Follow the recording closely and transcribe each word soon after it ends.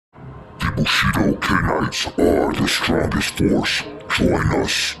Bushido K-Knights are the strongest force. Join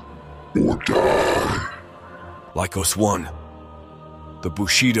us or die. Lycos 1. The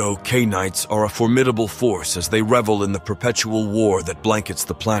Bushido K-Knights are a formidable force as they revel in the perpetual war that blankets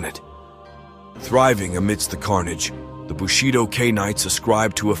the planet. Thriving amidst the carnage, the Bushido K-Knights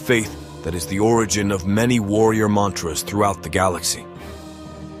ascribe to a faith that is the origin of many warrior mantras throughout the galaxy.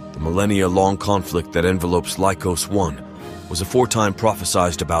 The millennia-long conflict that envelopes Lycos 1 was aforetime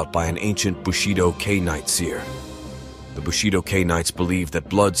prophesied about by an ancient Bushido K-Knight seer. The Bushido K-Knights believe that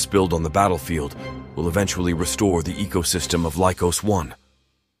blood spilled on the battlefield will eventually restore the ecosystem of Lycos 1.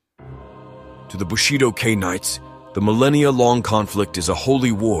 To the Bushido K-Knights, the millennia-long conflict is a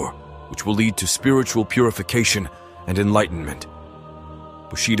holy war which will lead to spiritual purification and enlightenment.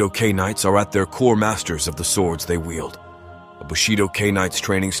 Bushido K-Knights are at their core masters of the swords they wield. A Bushido K-Knight's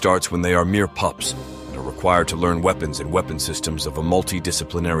training starts when they are mere pups and are required to learn weapons and weapon systems of a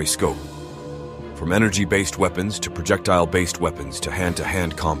multidisciplinary scope. From energy-based weapons to projectile-based weapons to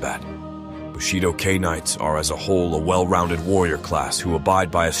hand-to-hand combat, Bushido K-Knights are as a whole a well-rounded warrior class who abide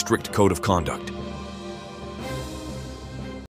by a strict code of conduct.